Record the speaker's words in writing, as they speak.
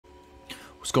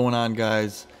What's going on,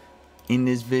 guys? In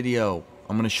this video,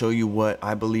 I'm going to show you what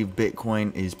I believe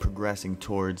Bitcoin is progressing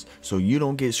towards so you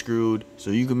don't get screwed,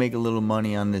 so you can make a little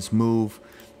money on this move.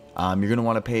 You're going to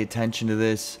want to pay attention to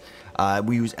this.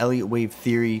 We use Elliott wave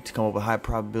theory to come up with high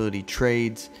probability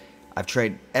trades. I've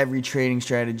tried every trading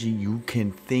strategy you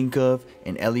can think of,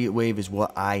 and Elliott wave is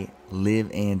what I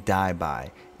live and die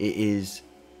by. It is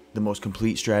the most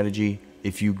complete strategy.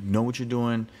 If you know what you're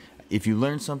doing, if you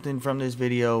learned something from this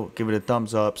video, give it a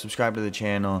thumbs up, subscribe to the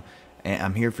channel, and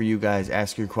I'm here for you guys.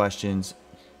 Ask your questions.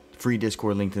 Free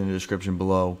Discord linked in the description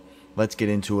below. Let's get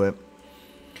into it.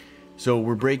 So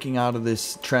we're breaking out of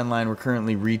this trend line. We're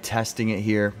currently retesting it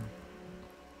here.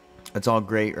 That's all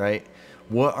great, right?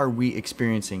 What are we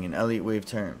experiencing in Elliott wave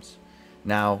terms?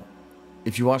 Now,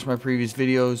 if you watch my previous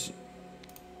videos,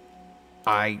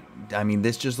 I mean,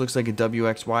 this just looks like a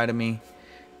WXY to me.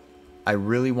 I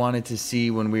really wanted to see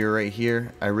when we were right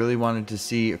here, I really wanted to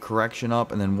see a correction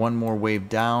up and then one more wave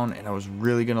down, and I was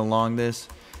really going to long this.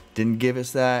 Didn't give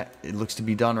us that. It looks to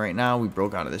be done right now. We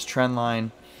broke out of this trend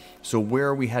line. So where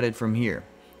are we headed from here?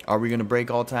 Are we going to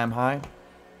break all-time high?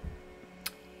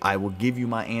 I will give you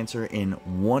my answer in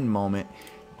one moment.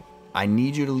 I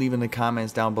need you to leave in the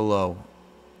comments down below.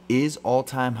 Is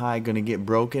all-time high going to get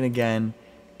broken again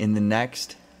in the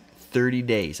next 30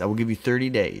 days? I will give you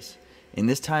 30 days. In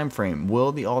this time frame,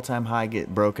 will the all-time high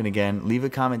get broken again? Leave a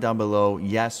comment down below,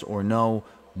 yes or no.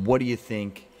 What do you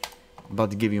think? I'm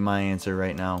about to give you my answer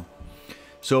right now.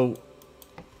 So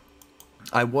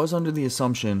I was under the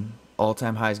assumption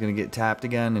all-time high is going to get tapped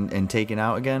again and taken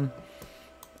out again.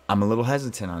 I'm a little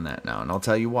hesitant on that now, and I'll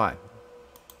tell you why.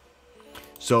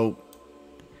 So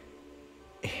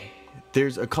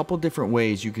there's a couple different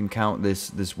ways you can count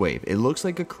this wave. It looks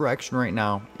like a correction right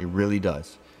now. It really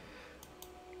does.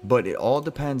 But it all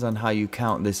depends on how you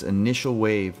count this initial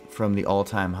wave from the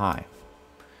all-time high.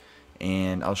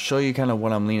 And I'll show you kind of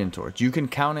what I'm leaning towards. You can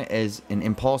count it as an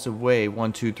impulsive wave,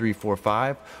 1, 2, 3, 4,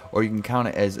 5, or you can count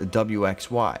it as a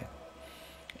WXY.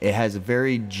 It has a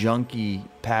very junky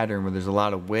pattern where there's a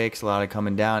lot of wicks, a lot of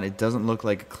coming down. It doesn't look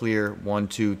like a clear 1,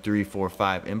 2, 3, 4,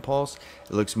 5 impulse.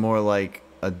 It looks more like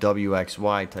a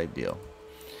WXY type deal.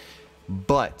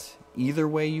 But either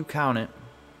way you count it,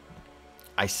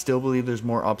 I still believe there's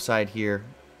more upside here.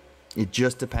 It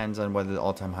just depends on whether the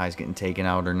all-time high is getting taken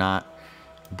out or not,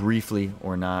 briefly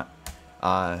or not,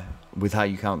 with how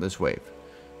you count this wave.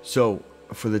 So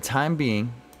for the time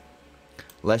being,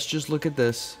 let's just look at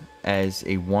this as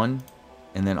a 1,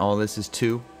 and then all this is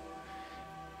 2.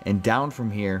 And down from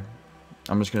here,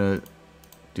 I'm just going to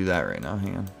do that right now.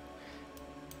 Hang on.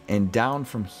 And down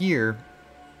from here,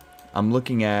 I'm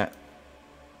looking at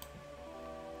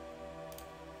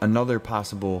another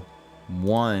possible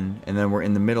 1, and then we're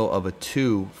in the middle of a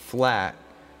 2 flat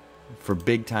for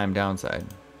big time downside.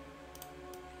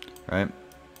 Right?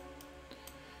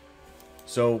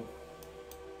 So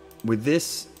with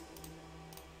this,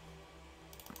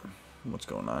 what's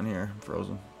going on here? I'm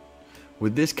frozen.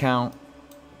 With this count,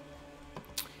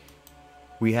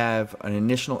 we have an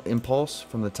initial impulse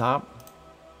from the top,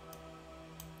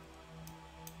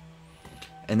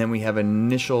 and then we have an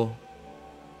initial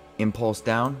impulse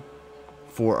down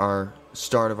for our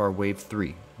start of our wave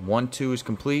 3. 1, 2 is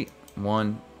complete.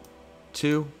 1,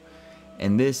 2,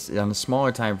 and this on a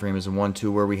smaller time frame is a 1,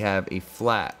 2 where we have a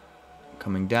flat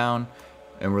coming down,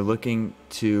 and we're looking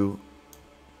to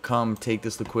come take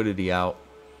this liquidity out.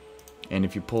 And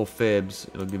if you pull fibs,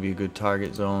 it'll give you a good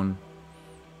target zone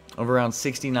of around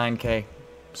 69k,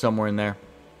 somewhere in there.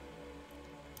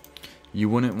 You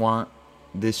wouldn't want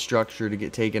this structure to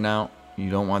get taken out. You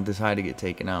don't want this high to get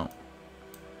taken out.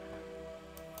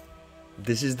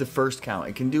 This is the first count.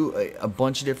 It can do a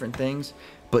bunch of different things,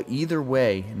 but either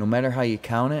way, no matter how you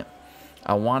count it,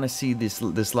 I want to see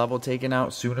this level taken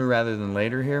out sooner rather than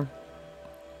later here.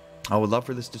 I would love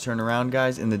for this to turn around,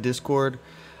 guys. In the Discord,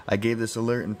 I gave this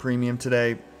alert in premium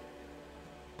today,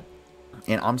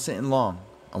 and I'm sitting long.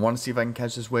 I want to see if I can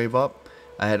catch this wave up.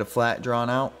 I had a flat drawn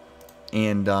out,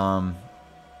 and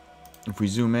if we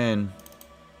zoom in,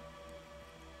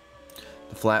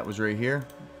 the flat was right here.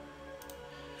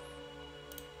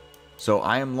 So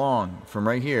I am long from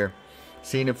right here,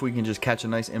 seeing if we can just catch a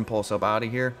nice impulse up out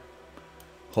of here.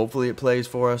 Hopefully it plays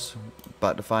for us.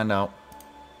 About to find out.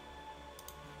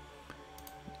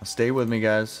 Stay with me,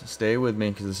 guys. Stay with me,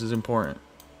 because this is important.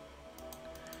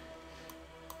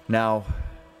 Now,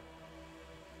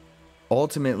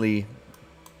 ultimately,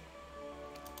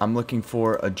 I'm looking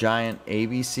for a giant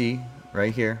ABC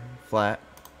right here, flat.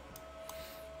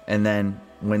 And then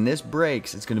when this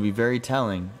breaks, it's going to be very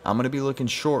telling. I'm going to be looking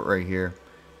short right here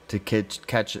to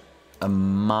catch a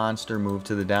monster move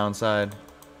to the downside.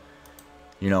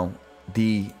 You know,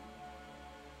 the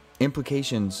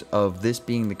implications of this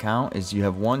being the count is you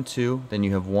have 1, 2, then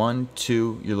you have 1,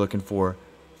 2, you're looking for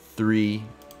 3,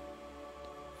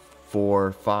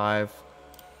 4, 5.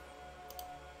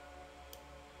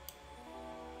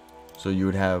 So you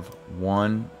would have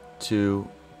 1, 2,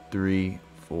 3,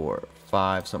 4,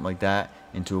 5, something like that,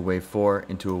 into a wave 4,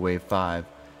 into a wave 5,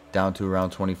 down to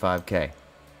around 25K.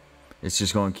 It's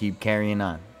just going to keep carrying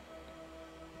on.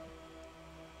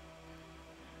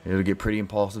 It'll get pretty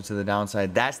impulsive to the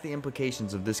downside. That's the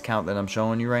implications of this count that I'm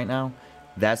showing you right now.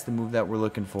 That's the move that we're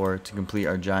looking for to complete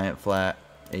our giant flat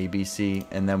ABC,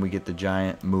 and then we get the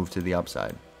giant move to the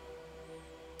upside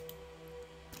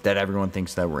that everyone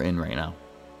thinks that we're in right now.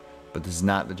 But this is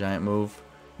not the giant move,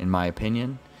 in my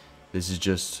opinion. This is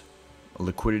just a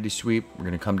liquidity sweep. We're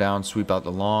going to come down, sweep out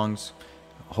the longs,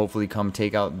 hopefully come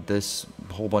take out this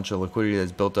whole bunch of liquidity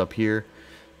that's built up here.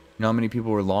 You know how many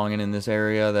people were longing in this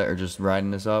area that are just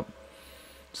riding this up?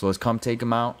 So let's come take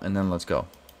them out, and then let's go.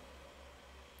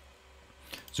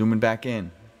 Zooming back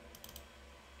in.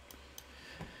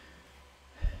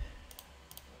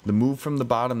 The move from the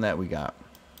bottom that we got.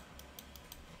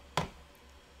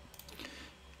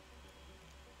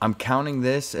 I'm counting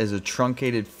this as a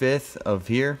truncated fifth of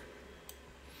here.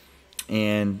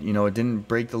 And, you know, it didn't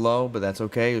break the low, but that's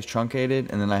okay. It was truncated.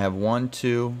 And then I have 1,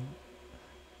 2,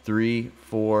 3,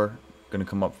 4. Going to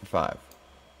come up for 5.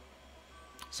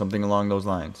 Something along those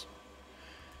lines.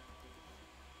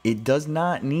 It does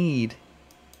not need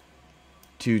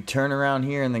to turn around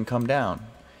here and then come down.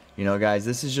 You know, guys,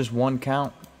 this is just one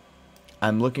count.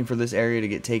 I'm looking for this area to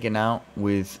get taken out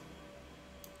with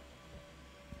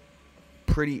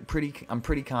I'm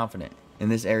pretty confident in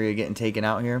this area getting taken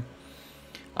out here.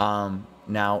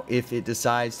 Now, if it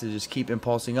decides to just keep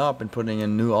impulsing up and putting in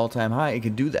a new all-time high, it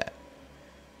could do that.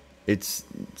 It's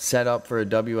set up for a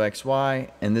WXY,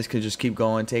 and this could just keep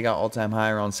going, take out all-time high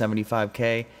around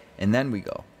 75K, and then we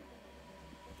go.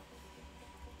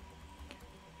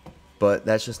 But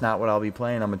that's just not what I'll be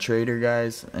playing. I'm a trader,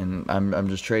 guys, and I'm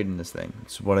just trading this thing.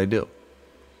 It's what I do.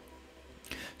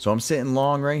 So I'm sitting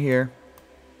long right here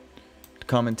to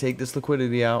come and take this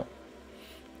liquidity out.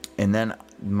 And then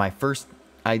my first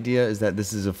idea is that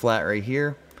this is a flat right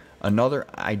here. Another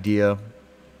idea,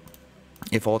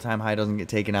 if all-time high doesn't get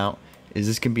taken out, is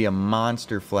this can be a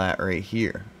monster flat right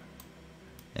here.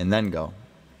 And then go.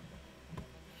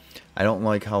 I don't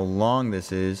like how long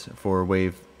this is for a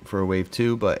wave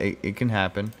 2, but it can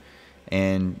happen.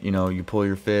 And you know, you pull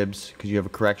your fibs because you have a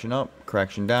correction up,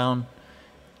 correction down.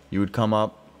 You would come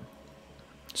up,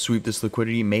 sweep this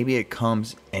liquidity. Maybe it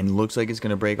comes and looks like it's going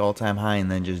to break all-time high and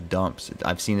then just dumps.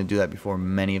 I've seen it do that before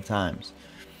many of times.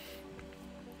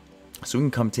 So we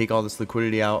can come take all this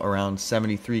liquidity out around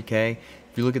 73K.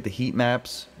 If you look at the heat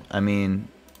maps, I mean,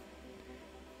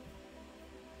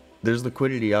 there's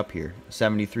liquidity up here.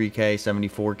 73K,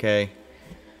 74K.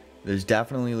 There's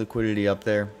definitely liquidity up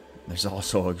there. There's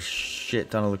also a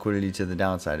shit ton of liquidity to the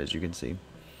downside, as you can see.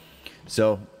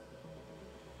 So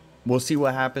we'll see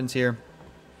what happens here.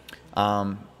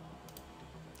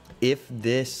 If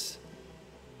this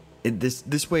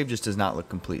wave just does not look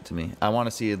complete to me. I want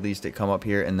to see at least it come up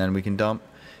here and then we can dump.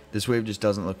 This wave just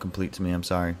doesn't look complete to me. I'm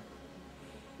sorry.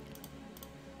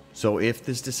 So if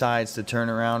this decides to turn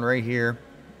around right here,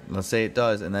 let's say it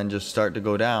does, and then just start to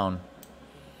go down,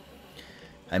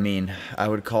 I mean, I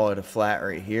would call it a flat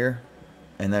right here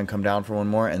and then come down for one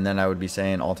more, and then I would be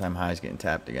saying all-time highs getting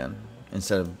tapped again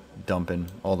instead of dumping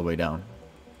all the way down.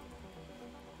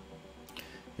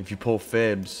 If you pull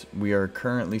fibs, we are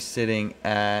currently sitting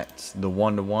at the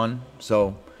 1-to-1,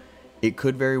 so it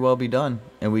could very well be done,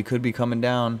 and we could be coming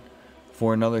down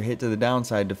for another hit to the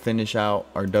downside to finish out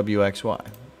our WXY.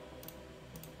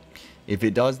 If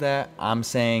it does that, I'm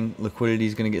saying liquidity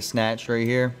is going to get snatched right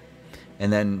here,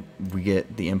 and then we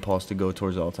get the impulse to go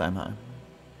towards all-time high.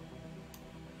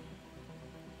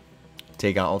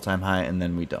 Take out all-time high, and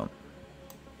then we dump.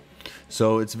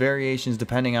 So it's variations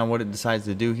depending on what it decides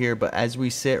to do here. But as we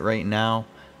sit right now,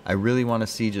 I really want to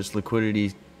see just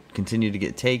liquidity continue to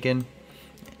get taken.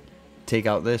 Take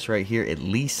out this right here at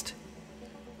least.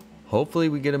 Hopefully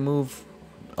we get a move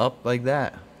up like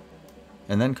that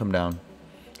and then come down.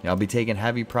 I'll be taking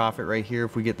heavy profit right here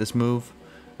if we get this move.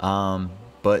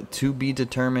 But to be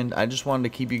determined. I just wanted to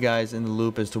keep you guys in the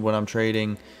loop as to what I'm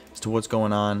trading, as to what's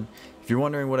going on. If you're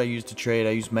wondering what I use to trade, I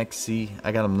use MEXC.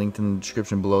 I got them linked in the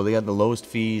description below. They got the lowest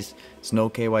fees. It's no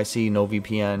KYC, no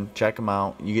VPN. Check them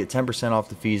out. You get 10% off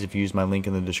the fees if you use my link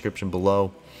in the description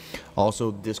below.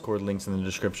 Also, Discord links in the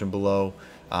description below.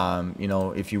 You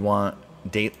know, if you want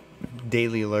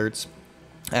daily alerts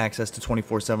access to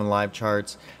 24/7 live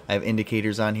charts. I have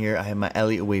indicators on here. I have my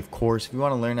Elliott Wave course. If you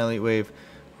want to learn Elliott Wave,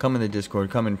 come in the Discord,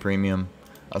 come in premium.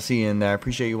 I'll see you in there. I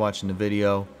appreciate you watching the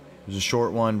video. It was a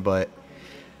short one, but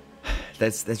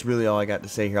that's really all I got to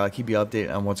say here. I'll keep you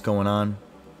updated on what's going on.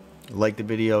 Like the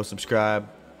video, subscribe,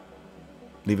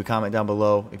 leave a comment down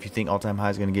below if you think all-time high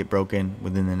is going to get broken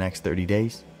within the next 30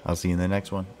 days. I'll see you in the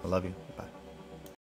next one. I love you. Bye.